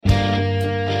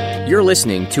You're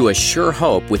listening to A Sure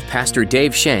Hope with Pastor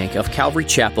Dave Shank of Calvary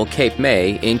Chapel, Cape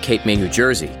May in Cape May, New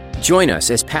Jersey. Join us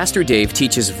as Pastor Dave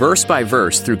teaches verse by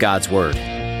verse through God's Word.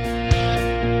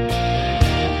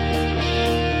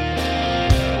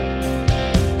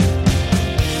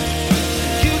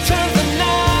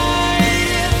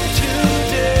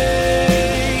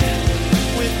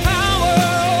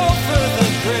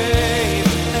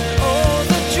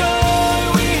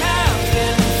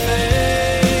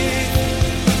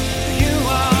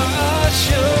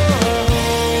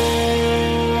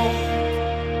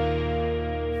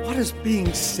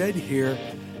 Said here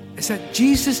is that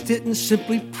Jesus didn't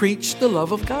simply preach the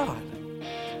love of God.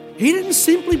 He didn't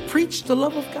simply preach the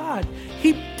love of God.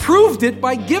 He proved it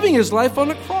by giving his life on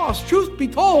the cross. Truth be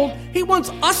told, he wants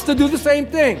us to do the same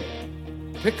thing.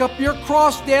 Pick up your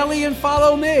cross daily and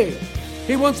follow me.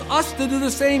 He wants us to do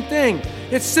the same thing.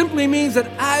 It simply means that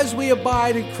as we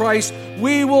abide in Christ,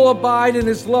 we will abide in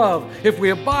his love. If we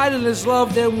abide in his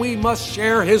love, then we must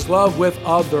share his love with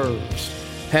others.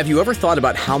 Have you ever thought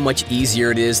about how much easier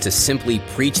it is to simply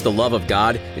preach the love of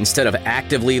God instead of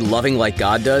actively loving like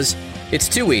God does? It's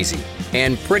too easy,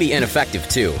 and pretty ineffective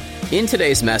too. In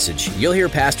today's message, you'll hear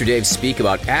Pastor Dave speak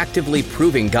about actively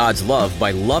proving God's love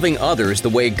by loving others the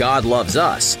way God loves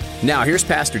us. Now, here's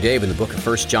Pastor Dave in the book of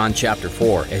 1 John chapter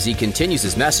 4 as he continues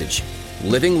his message,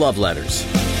 Living Love Letters.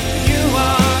 You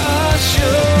are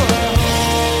sure.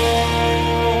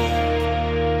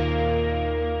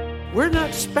 We're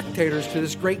not spectators to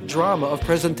this great drama of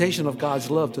presentation of God's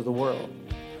love to the world.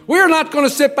 We're not going to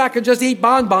sit back and just eat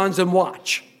bonbons and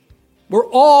watch. We're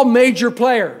all major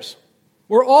players.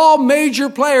 We're all major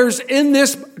players in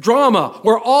this drama.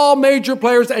 We're all major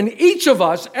players, and each of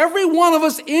us, every one of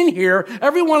us in here,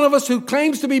 every one of us who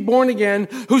claims to be born again,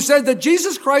 who says that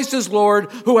Jesus Christ is Lord,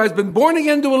 who has been born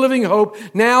again to a living hope,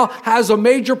 now has a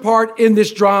major part in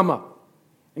this drama.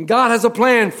 And God has a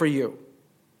plan for you.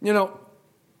 You know,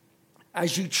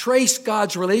 as you trace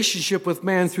God's relationship with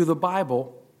man through the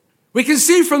Bible, we can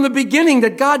see from the beginning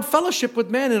that God fellowshiped with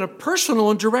man in a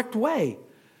personal and direct way.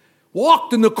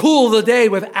 Walked in the cool of the day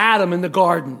with Adam in the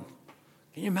garden.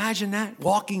 Can you imagine that?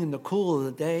 Walking in the cool of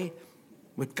the day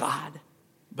with God.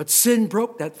 But sin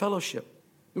broke that fellowship.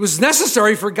 It was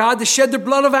necessary for God to shed the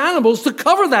blood of animals to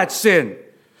cover that sin,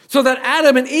 so that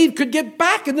Adam and Eve could get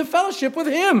back in the fellowship with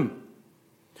him.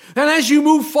 And as you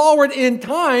move forward in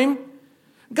time,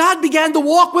 God began to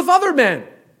walk with other men.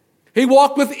 He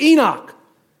walked with Enoch.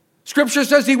 Scripture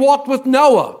says he walked with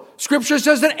Noah. Scripture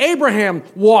says that Abraham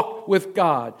walked with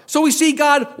God. So we see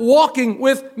God walking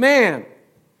with man.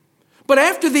 But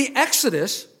after the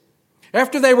Exodus,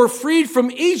 after they were freed from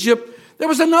Egypt, there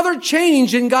was another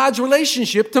change in God's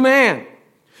relationship to man.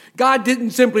 God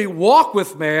didn't simply walk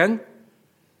with man.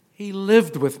 He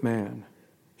lived with man.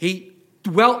 He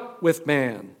dwelt with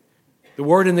man. The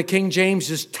word in the King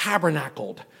James is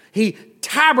tabernacled. He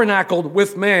tabernacled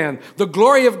with man. The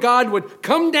glory of God would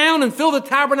come down and fill the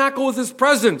tabernacle with his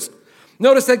presence.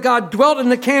 Notice that God dwelt in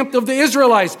the camp of the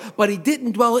Israelites, but he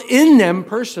didn't dwell in them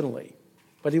personally,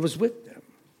 but he was with them.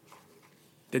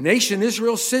 The nation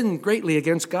Israel sinned greatly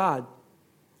against God,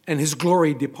 and his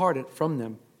glory departed from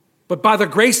them. But by the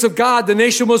grace of God, the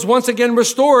nation was once again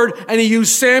restored, and he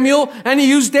used Samuel and he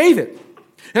used David.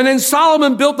 And then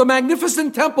Solomon built the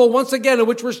magnificent temple once again,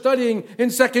 which we're studying in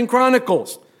 2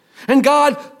 Chronicles. And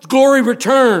God's glory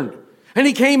returned, and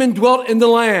he came and dwelt in the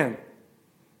land.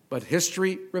 But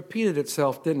history repeated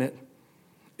itself, didn't it?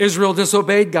 Israel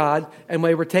disobeyed God, and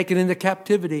they were taken into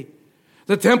captivity.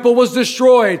 The temple was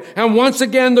destroyed, and once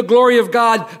again the glory of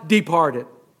God departed.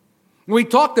 We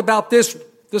talked about this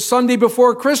the Sunday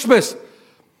before Christmas,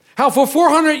 how for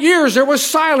 400 years there was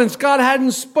silence. God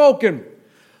hadn't spoken.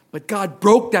 But God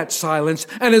broke that silence,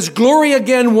 and his glory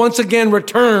once again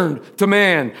returned to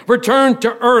man, returned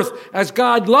to earth, as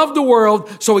God loved the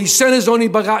world, so he sent his only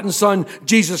begotten Son,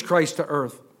 Jesus Christ, to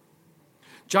earth.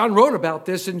 John wrote about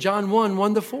this in John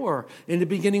 1:1-4. In the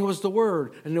beginning was the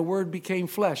Word, and the Word became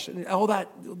flesh, and all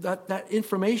that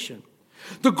information.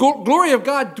 The glory of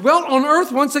God dwelt on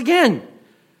earth once again,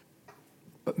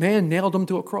 but man nailed him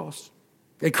to a cross.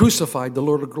 They crucified the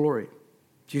Lord of glory.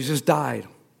 Jesus died.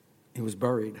 He was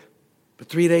buried. But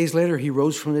 3 days later, he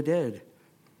rose from the dead.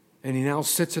 And he now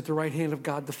sits at the right hand of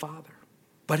God the Father.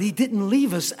 But he didn't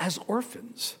leave us as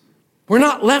orphans. We're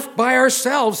not left by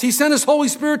ourselves. He sent his Holy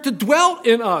Spirit to dwell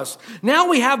in us. Now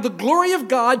we have the glory of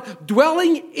God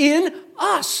dwelling in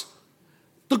us.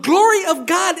 The glory of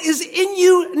God is in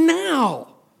you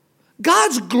now.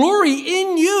 God's glory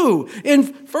in you. In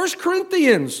 1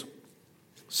 Corinthians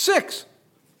 6,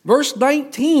 verse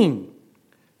 19,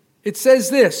 it says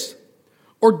this: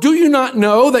 Or do you not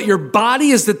know that your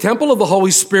body is the temple of the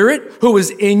Holy Spirit who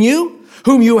is in you,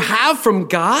 whom you have from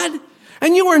God?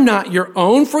 And you are not your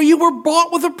own, for you were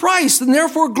bought with a price, and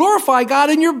therefore glorify God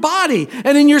in your body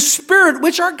and in your spirit,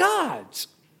 which are God's.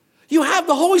 You have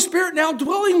the Holy Spirit now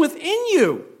dwelling within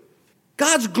you.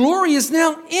 God's glory is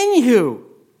now in you.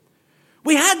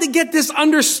 We had to get this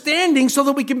understanding so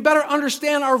that we can better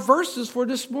understand our verses for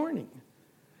this morning.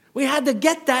 We had to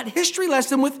get that history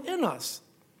lesson within us.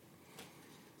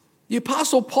 The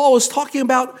Apostle Paul is talking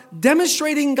about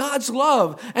demonstrating God's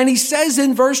love. And he says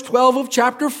in verse 12 of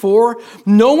chapter 4,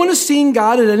 no one has seen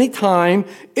God at any time.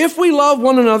 If we love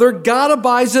one another, God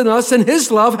abides in us, and his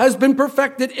love has been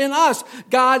perfected in us.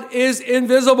 God is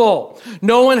invisible.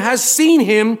 No one has seen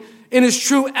him in his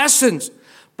true essence.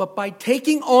 But by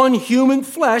taking on human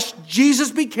flesh,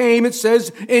 Jesus became, it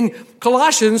says in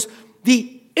Colossians,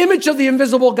 the image of the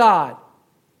invisible God.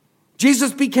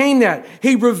 Jesus became that.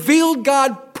 He revealed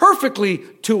God perfectly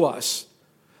to us.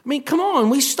 I mean, come on,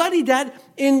 we studied that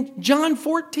in John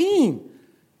 14.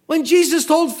 When Jesus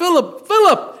told Philip,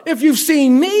 Philip, if you've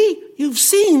seen me, you've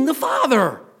seen the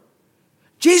Father.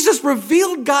 Jesus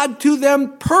revealed God to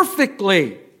them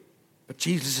perfectly. But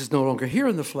Jesus is no longer here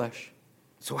in the flesh.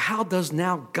 So how does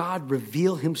now God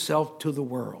reveal himself to the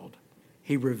world?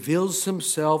 He reveals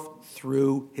himself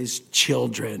through his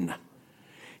children.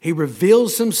 He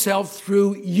reveals himself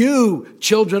through you,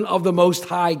 children of the Most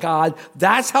High God.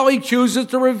 That's how he chooses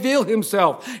to reveal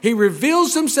himself. He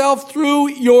reveals himself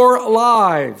through your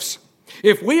lives.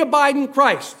 If we abide in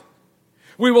Christ,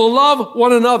 we will love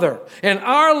one another. And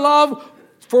our love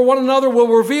for one another will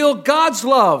reveal God's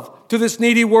love to this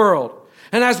needy world.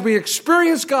 And as we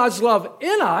experience God's love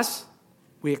in us,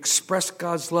 we express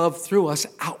God's love through us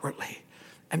outwardly.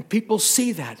 And people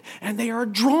see that, and they are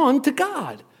drawn to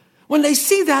God. When they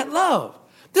see that love,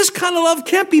 this kind of love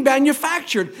can't be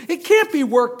manufactured. It can't be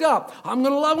worked up. I'm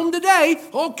going to love them today.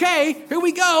 Okay, here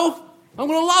we go. I'm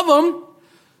going to love them.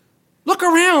 Look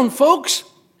around, folks.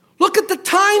 Look at the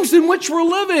times in which we're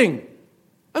living.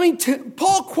 I mean,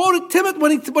 Paul quoted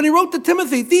Timothy when he wrote to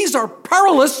Timothy, these are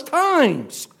perilous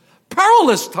times.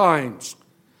 Perilous times.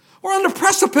 We're on the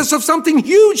precipice of something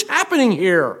huge happening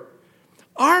here.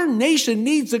 Our nation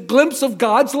needs a glimpse of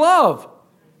God's love.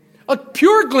 A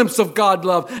pure glimpse of God's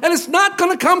love. And it's not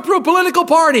going to come through a political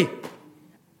party.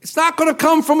 It's not going to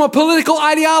come from a political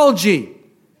ideology.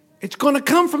 It's going to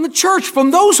come from the church,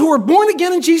 from those who are born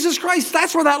again in Jesus Christ.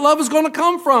 That's where that love is going to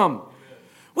come from.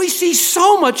 We see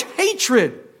so much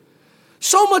hatred,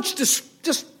 so much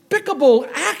despicable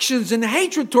actions and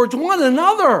hatred towards one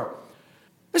another.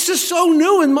 This is so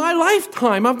new in my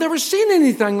lifetime. I've never seen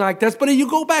anything like this. But you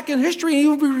go back in history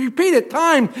and you repeat it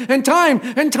time and time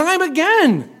and time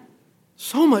again.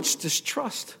 So much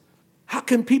distrust. How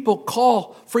can people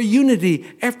call for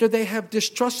unity after they have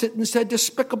distrusted and said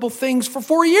despicable things for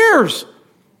 4 years?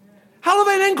 How do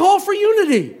they then call for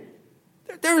unity?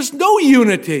 There is no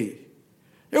unity.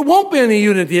 There won't be any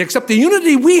unity except the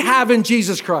unity we have in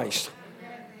Jesus Christ.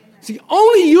 It's the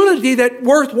only unity that's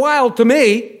worthwhile to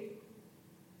me.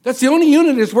 That's the only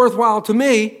unity that's worthwhile to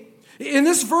me. In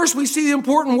this verse, we see the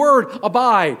important word,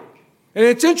 abide. And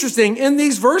it's interesting, in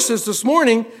these verses this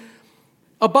morning,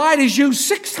 abide is used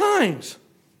 6 times.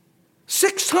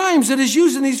 6 times it is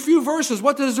used in these few verses.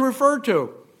 What does it refer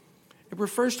to? It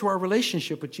refers to our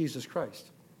relationship with Jesus Christ.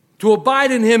 To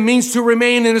abide in him means to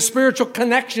remain in a spiritual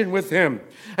connection with him,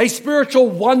 a spiritual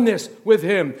oneness with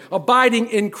him, abiding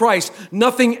in Christ,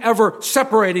 nothing ever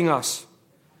separating us.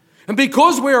 And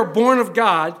because we are born of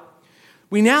God,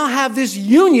 we now have this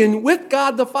union with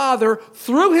God the Father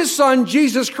through his Son,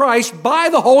 Jesus Christ, by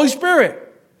the Holy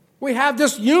Spirit. We have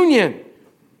this union.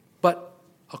 But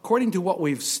according to what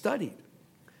we've studied,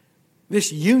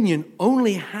 this union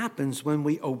only happens when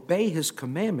we obey his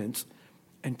commandments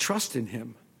and trust in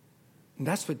him. And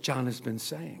that's what John has been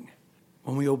saying.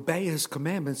 When we obey his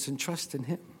commandments and trust in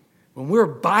him. When we're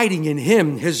abiding in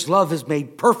him, his love is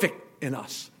made perfect in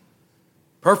us.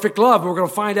 Perfect love, we're going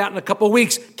to find out in a couple of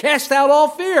weeks, cast out all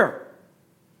fear.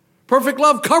 Perfect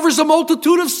love covers a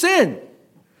multitude of sin.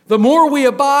 The more we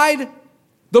abide,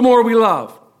 the more we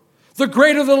love. The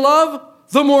greater the love,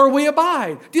 the more we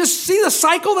abide. Do you see the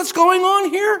cycle that's going on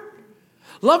here?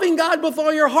 Loving God with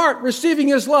all your heart, receiving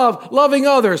his love, loving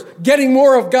others, getting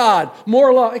more of God,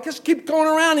 more love. It just keeps going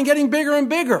around and getting bigger and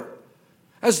bigger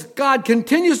as God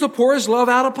continues to pour his love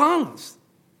out upon us.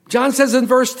 John says in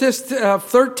verse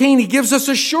 13, he gives us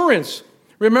assurance.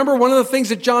 Remember, one of the things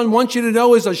that John wants you to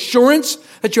know is assurance,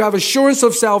 that you have assurance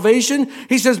of salvation.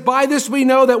 He says, by this we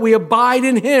know that we abide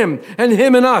in him and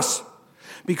him in us,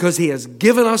 because he has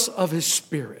given us of his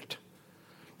Spirit.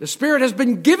 The Spirit has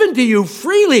been given to you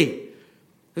freely.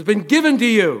 has been given to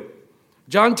you.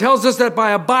 John tells us that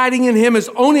by abiding in him is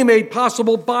only made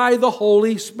possible by the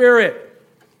Holy Spirit.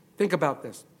 Think about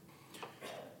this.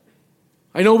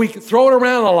 I know we throw it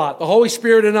around a lot, the Holy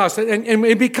Spirit in us, and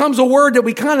it becomes a word that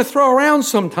we kind of throw around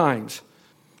sometimes.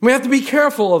 We have to be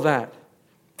careful of that.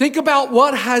 Think about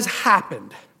what has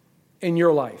happened in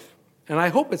your life. And I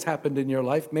hope it's happened in your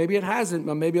life. Maybe it hasn't,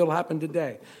 but maybe it'll happen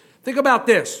today. Think about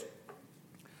this.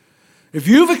 If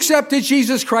you've accepted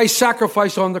Jesus Christ's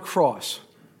sacrifice on the cross,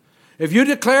 if you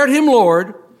declared him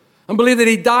Lord and believe that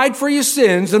he died for your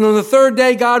sins, and on the third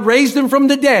day God raised him from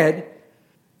the dead,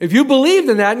 if you believed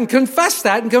in that and confess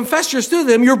that and confess your sin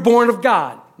to him, you're born of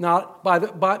God, not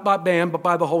by man, but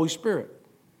by the Holy Spirit.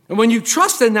 And when you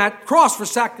trust in that cross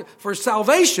for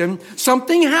salvation,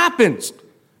 something happens.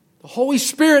 The Holy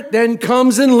Spirit then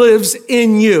comes and lives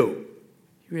in you.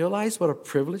 You realize what a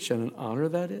privilege and an honor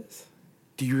that is?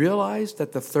 Do you realize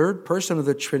that the third person of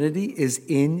the Trinity is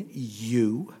in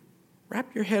you?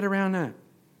 Wrap your head around that.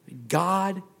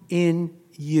 God in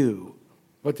you.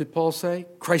 What did Paul say?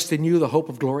 Christ in you, the hope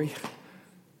of glory.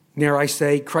 Dare I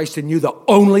say, Christ in you, the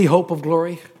only hope of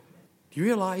glory. Do you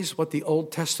realize what the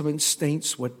Old Testament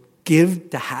saints would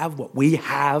give to have what we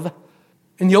have?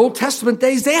 In the Old Testament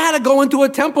days, they had to go into a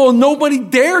temple and nobody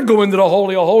dared go into the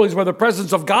Holy of Holies where the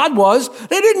presence of God was.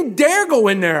 They didn't dare go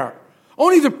in there.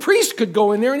 Only the priest could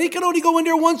go in there, and he could only go in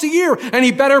there once a year, and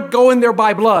he better go in there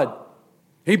by blood.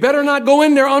 He better not go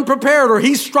in there unprepared or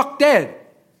he's struck dead.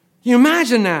 Can you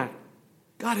imagine that?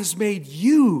 God has made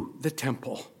you the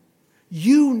temple.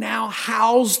 You now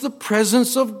house the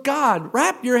presence of God.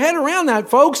 Wrap your head around that,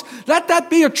 folks. Let that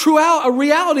be a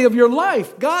reality of your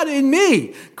life. God in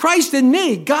me, Christ in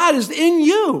me, God is in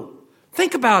you.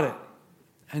 Think about it.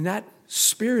 And that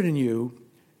Spirit in you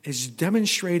is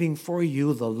demonstrating for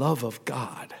you the love of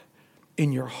God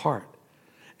in your heart.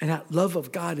 And that love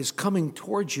of God is coming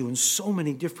towards you in so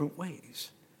many different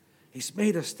ways. He's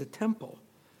made us the temple.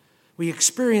 We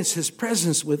experience his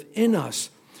presence within us.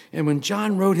 And when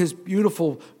John wrote his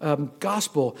beautiful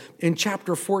gospel in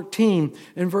chapter 14,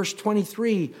 in verse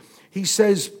 23, he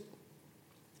says,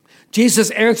 Jesus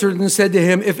answered and said to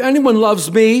him, if anyone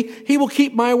loves me, he will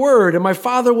keep my word, and my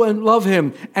Father will love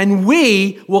him, and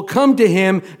we will come to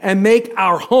him and make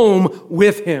our home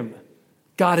with him.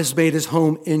 God has made his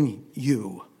home in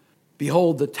you.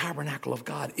 Behold, the tabernacle of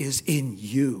God is in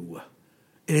you.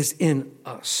 It is in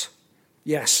us.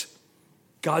 Yes,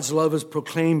 God's love is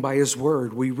proclaimed by his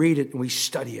word. We read it and we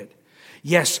study it.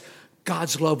 Yes,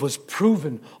 God's love was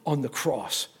proven on the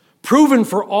cross, proven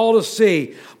for all to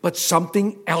see, but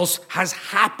something else has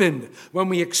happened. When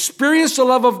we experience the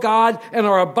love of God and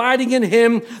are abiding in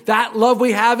him, that love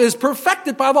we have is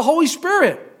perfected by the Holy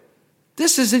Spirit.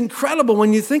 This is incredible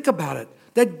when you think about it,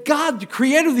 that God, the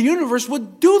creator of the universe,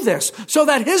 would do this so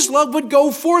that his love would go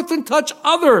forth and touch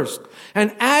others.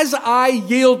 And as I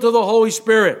yield to the Holy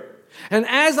Spirit, and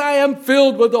as I am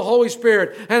filled with the Holy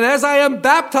Spirit, and as I am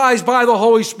baptized by the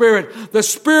Holy Spirit, the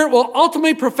Spirit will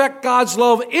ultimately perfect God's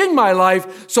love in my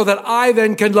life so that I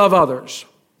then can love others.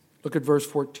 Look at verse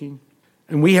 14.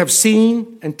 And we have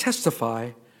seen and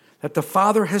testify that the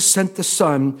Father has sent the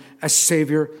Son as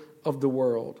Savior of the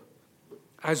world.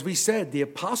 As we said, the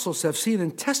apostles have seen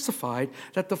and testified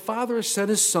that the Father has sent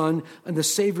his Son and the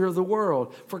Savior of the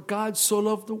world. For God so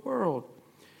loved the world.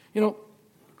 You know,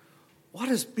 what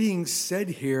is being said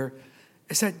here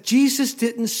is that Jesus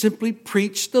didn't simply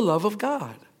preach the love of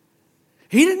God.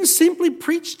 He didn't simply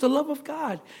preach the love of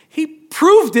God. He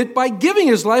proved it by giving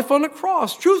his life on the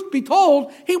cross. Truth be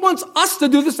told, he wants us to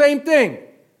do the same thing.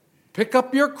 Pick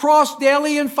up your cross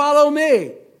daily and follow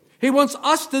me. He wants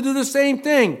us to do the same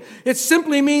thing. It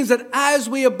simply means that as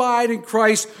we abide in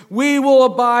Christ, we will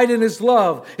abide in his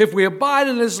love. If we abide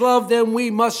in his love, then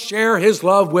we must share his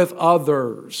love with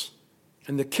others.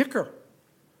 And the kicker,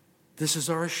 this is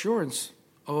our assurance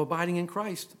of abiding in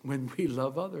Christ when we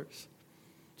love others.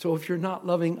 So if you're not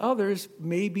loving others,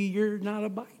 maybe you're not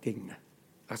abiding.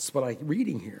 That's what I'm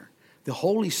reading here. The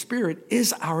Holy Spirit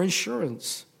is our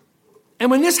assurance. And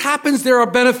when this happens, there are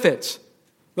benefits.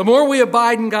 The more we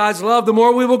abide in God's love, the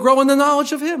more we will grow in the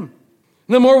knowledge of him.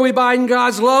 The more we abide in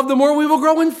God's love, the more we will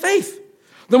grow in faith.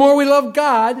 The more we love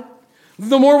God,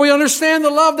 the more we understand the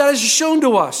love that is shown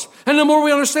to us. And the more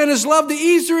we understand his love, the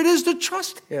easier it is to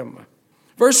trust him.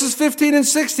 Verses 15 and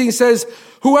 16 says,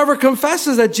 whoever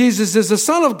confesses that Jesus is the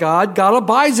Son of God, God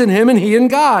abides in him and he in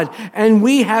God. And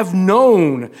we have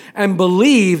known and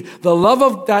believed the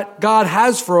love that God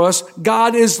has for us.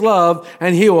 God is love,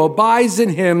 and he who abides in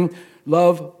him,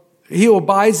 he who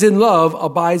abides in love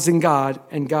abides in God,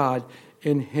 and God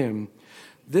in him.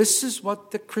 This is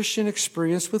what the Christian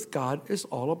experience with God is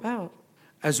all about.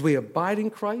 as we abide in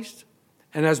Christ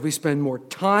and as we spend more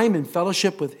time in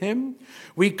fellowship with Him,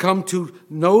 we come to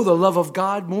know the love of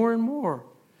God more and more.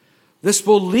 This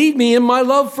will lead me in my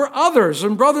love for others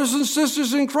and brothers and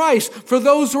sisters in Christ, for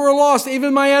those who are lost,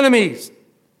 even my enemies.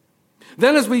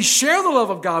 Then as we share the love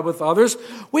of God with others,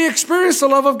 we experience the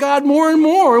love of God more and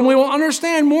more, and we will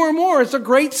understand more and more. It's a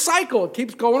great cycle. It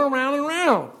keeps going around and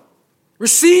around.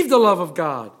 Receive the love of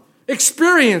God.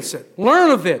 Experience it. Learn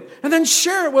of it. And then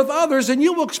share it with others, and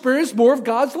you will experience more of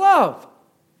God's love.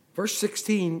 Verse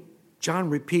 16, John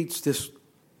repeats this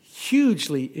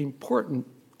hugely important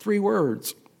 3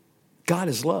 words. God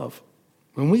is love.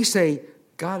 When we say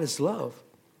God is love,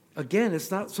 again, it's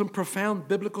not some profound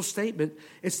biblical statement.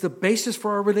 It's the basis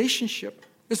for our relationship.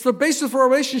 It's the basis for our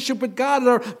relationship with God and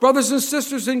our brothers and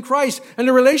sisters in Christ, and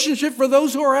the relationship for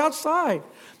those who are outside.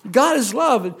 God is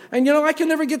love. And I can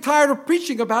never get tired of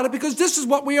preaching about it, because this is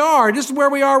what we are. This is where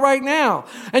we are right now.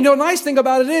 And the nice thing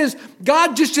about it is,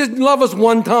 God just didn't love us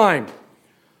one time.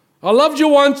 I loved you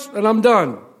once and I'm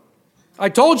done. I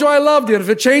told you I loved you. If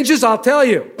it changes, I'll tell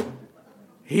you.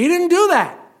 He didn't do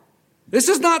that. This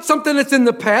is not something that's in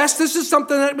the past. This is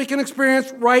something that we can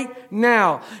experience right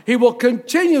now. He will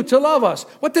continue to love us.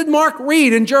 What did Mark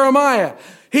read in Jeremiah?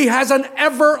 He has an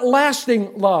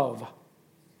everlasting love.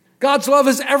 God's love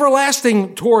is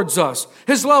everlasting towards us.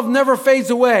 His love never fades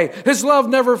away. His love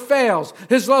never fails.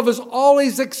 His love is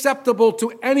always acceptable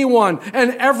to anyone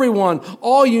and everyone.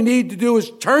 All you need to do is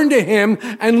turn to Him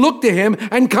and look to Him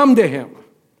and come to Him.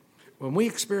 When we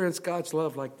experience God's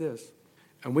love like this,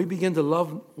 and we begin to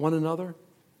love one another,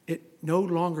 it no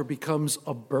longer becomes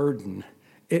a burden.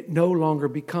 It no longer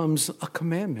becomes a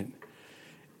commandment.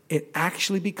 It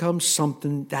actually becomes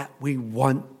something that we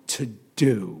want to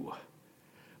do.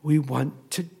 We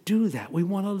want to do that. We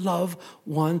want to love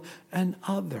one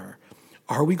another.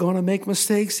 Are we going to make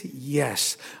mistakes?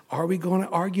 Yes. Are we going to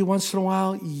argue once in a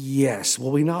while? Yes. Will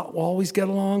we not always get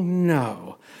along?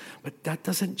 No. But that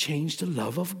doesn't change the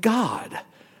love of God.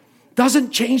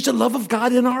 Doesn't change the love of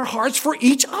God in our hearts for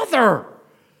each other.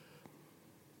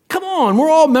 Come on, we're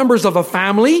all members of a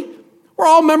family. We're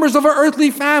all members of an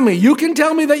earthly family. You can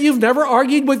tell me that you've never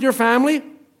argued with your family?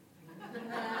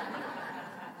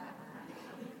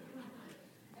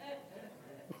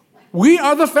 We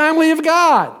are the family of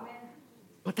God.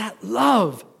 But that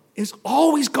love is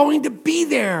always going to be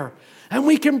there. And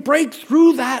we can break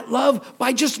through that love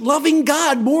by just loving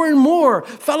God more and more,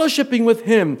 fellowshipping with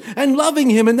Him and loving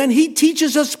Him. And then He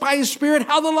teaches us by His Spirit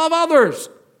how to love others.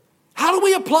 How do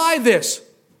we apply this?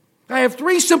 I have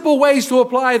 3 simple ways to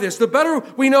apply this. The better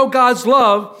we know God's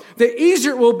love, the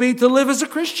easier it will be to live as a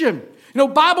Christian.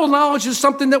 Bible knowledge is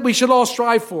something that we should all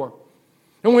strive for.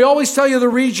 And we always tell you to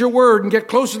read your word and get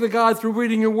closer to God through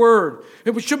reading your word.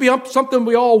 It should be something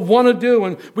we all want to do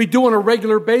and we do on a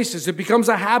regular basis. It becomes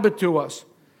a habit to us.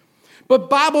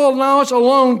 But Bible knowledge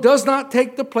alone does not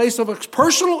take the place of a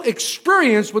personal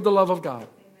experience with the love of God.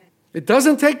 It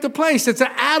doesn't take the place. It's an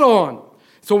add-on.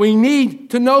 So we need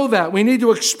to know that. We need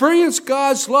to experience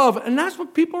God's love. And that's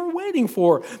what people are waiting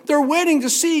for. They're waiting to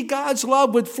see God's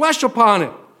love with flesh upon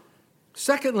it.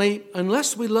 Secondly,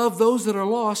 unless we love those that are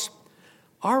lost,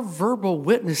 our verbal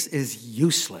witness is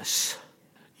useless.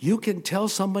 You can tell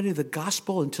somebody the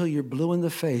gospel until you're blue in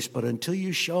the face, but until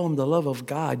you show them the love of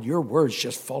God, your words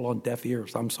just fall on deaf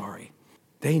ears. I'm sorry.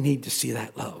 They need to see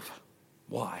that love.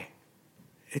 Why?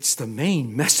 It's the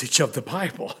main message of the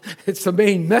Bible. It's the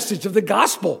main message of the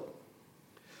gospel.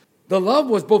 The love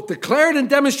was both declared and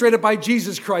demonstrated by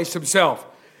Jesus Christ Himself.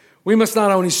 We must not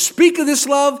only speak of this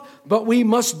love, but we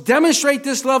must demonstrate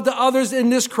this love to others in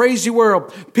this crazy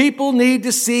world. People need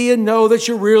to see and know that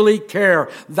you really care.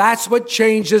 That's what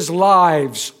changes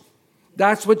lives.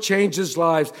 That's what changes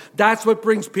lives. That's what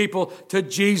brings people to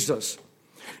Jesus.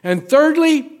 And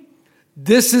thirdly,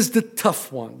 this is the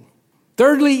tough one.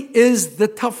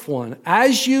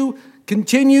 As you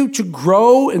continue to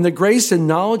grow in the grace and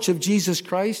knowledge of Jesus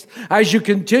Christ, as you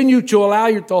continue to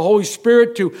allow the Holy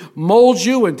Spirit to mold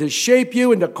you and to shape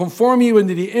you and to conform you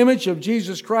into the image of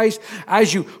Jesus Christ,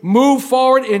 as you move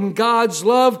forward in God's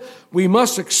love, we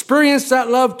must experience that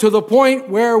love to the point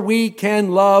where we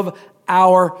can love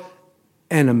our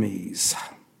enemies.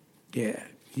 Yeah,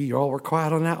 you all were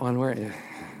quiet on that one, weren't you?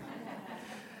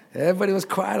 Everybody was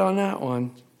quiet on that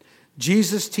one.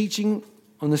 Jesus teaching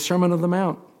on the Sermon on the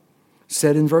Mount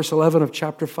said in verse 11 of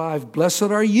chapter 5, "Blessed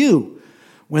are you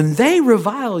when they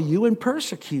revile you and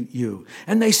persecute you,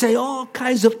 and they say all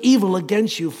kinds of evil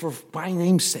against you for my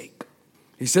name's sake."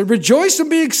 He said, "Rejoice and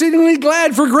be exceedingly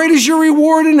glad, for great is your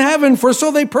reward in heaven, for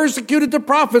so they persecuted the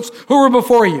prophets who were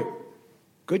before you."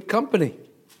 Good company.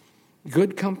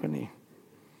 Good company.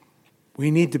 We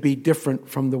need to be different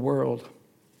from the world.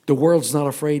 The world's not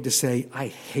afraid to say, I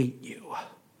hate you.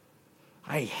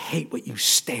 I hate what you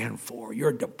stand for.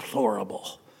 You're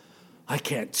deplorable. I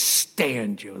can't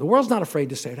stand you. The world's not afraid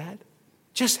to say that.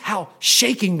 Just how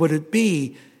shaking would it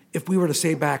be if we were to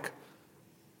say back,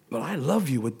 but I love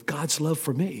you with God's love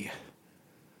for me.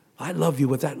 I love you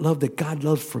with that love that God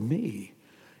loves for me.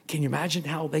 Can you imagine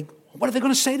what are they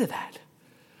going to say to that?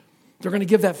 They're going to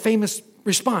give that famous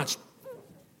response.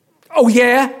 Oh,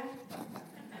 yeah?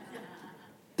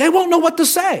 They won't know what to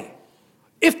say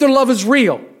if their love is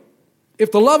real.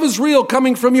 If the love is real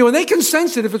coming from you, and they can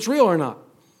sense it if it's real or not.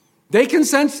 They can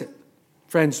sense it.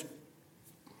 Friends,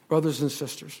 brothers and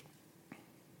sisters,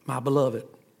 my beloved,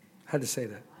 I had to say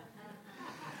that.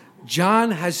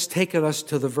 John has taken us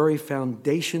to the very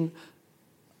foundation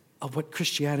of what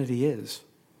Christianity is.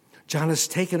 John has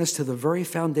taken us to the very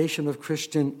foundation of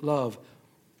Christian love.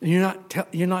 And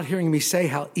you're not hearing me say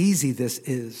how easy this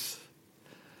is.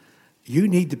 You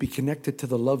need to be connected to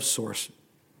the love source.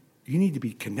 You need to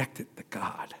be connected to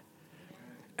God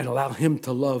and allow him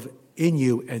to love in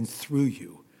you and through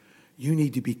you. You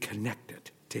need to be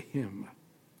connected to him.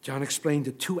 John explained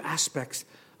the two aspects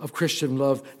of Christian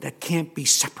love that can't be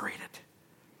separated.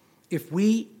 If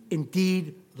we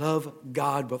indeed love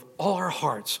God with all our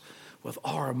hearts, with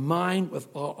all our mind, with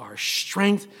all our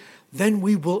strength, then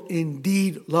we will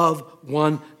indeed love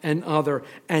one another.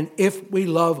 And if we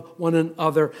love one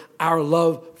another, our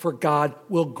love for God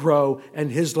will grow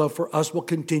and his love for us will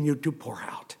continue to pour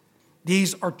out.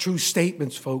 These are true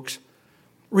statements, folks.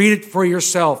 Read it for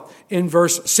yourself in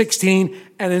verse 16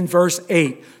 and in verse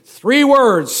 8. 3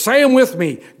 words, say them with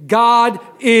me. God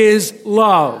is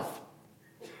love.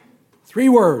 3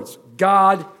 words,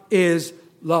 God is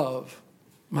love.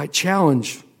 My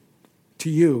challenge to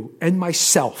you and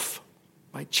myself,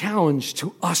 my challenge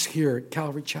to us here at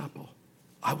Calvary Chapel,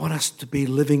 I want us to be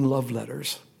living love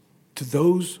letters to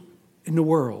those in the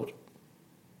world,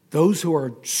 those who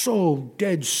are so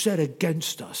dead set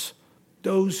against us,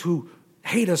 those who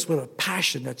hate us with a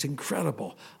passion that's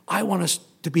incredible. I want us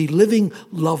to be living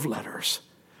love letters.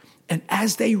 And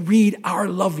as they read our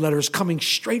love letters coming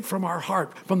straight from our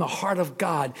heart, from the heart of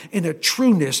God, in a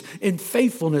trueness, in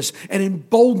faithfulness, and in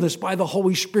boldness by the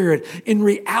Holy Spirit, in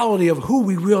reality of who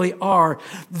we really are,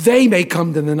 they may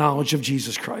come to the knowledge of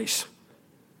Jesus Christ.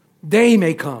 They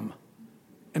may come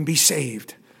and be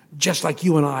saved, just like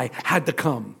you and I had to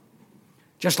come.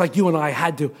 Just like you and I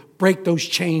had to break those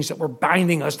chains that were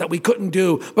binding us that we couldn't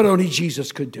do, but only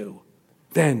Jesus could do.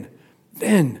 Then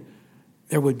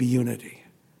there would be unity.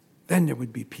 Then there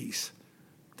would be peace.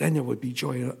 Then there would be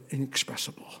joy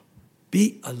inexpressible.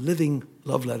 Be a living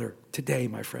love letter today,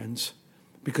 my friends.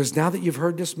 Because now that you've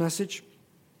heard this message,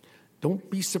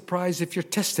 don't be surprised if you're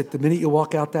tested the minute you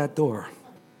walk out that door.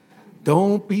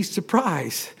 Don't be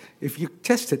surprised if you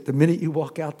test it the minute you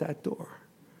walk out that door.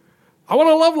 I want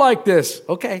to love like this.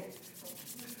 Okay.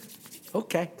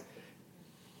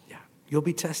 Yeah, you'll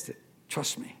be tested.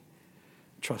 Trust me.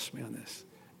 Trust me on this.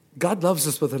 God loves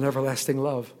us with an everlasting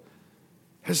love.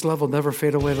 His love will never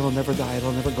fade away. It'll never die.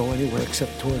 It'll never go anywhere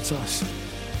except towards us.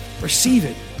 Receive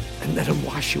it and let him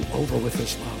wash you over with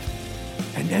his love.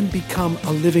 And then become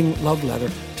a living love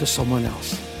letter to someone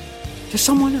else. To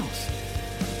someone else.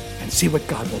 And see what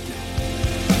God will do.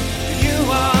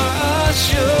 You are a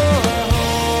sure.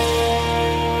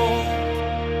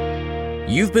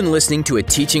 You've been listening to a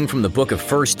teaching from the book of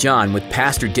 1 John with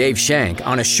Pastor Dave Shank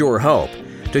on A Sure Hope.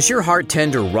 Does your heart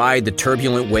tend to ride the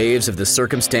turbulent waves of the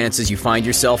circumstances you find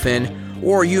yourself in?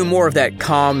 Or are you more of that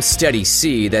calm, steady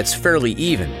sea that's fairly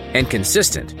even and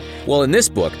consistent? Well, in this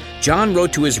book, John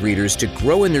wrote to his readers to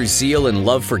grow in their zeal and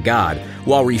love for God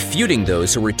while refuting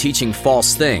those who were teaching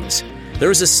false things.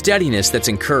 There is a steadiness that's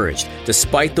encouraged,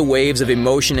 despite the waves of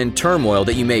emotion and turmoil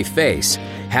that you may face.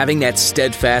 Having that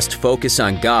steadfast focus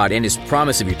on God and His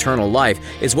promise of eternal life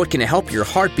is what can help your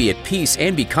heart be at peace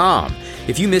and be calm.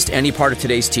 If you missed any part of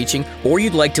today's teaching, or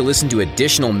you'd like to listen to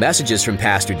additional messages from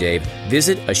Pastor Dave,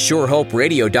 visit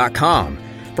ASureHopeRadio.com.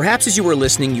 Perhaps as you were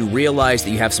listening, you realized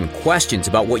that you have some questions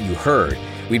about what you heard.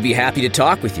 We'd be happy to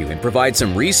talk with you and provide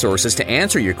some resources to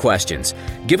answer your questions.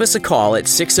 Give us a call at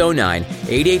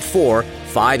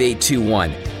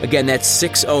 609-884-5821. Again, that's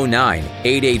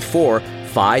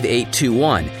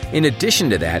 609-884-5821. In addition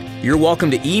to that, you're welcome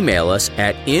to email us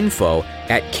at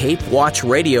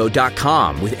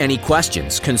info@capewatchradio.com with any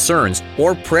questions, concerns,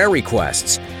 or prayer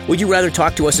requests. Would you rather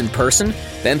talk to us in person?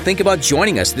 Then think about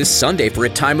joining us this Sunday for a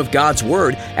time of God's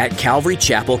Word at Calvary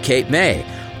Chapel, Cape May.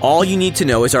 All you need to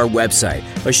know is our website,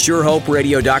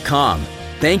 ASureHopeRadio.com.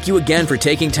 Thank you again for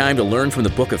taking time to learn from the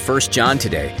book of 1 John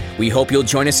today. We hope you'll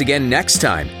join us again next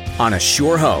time on A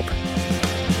Sure Hope.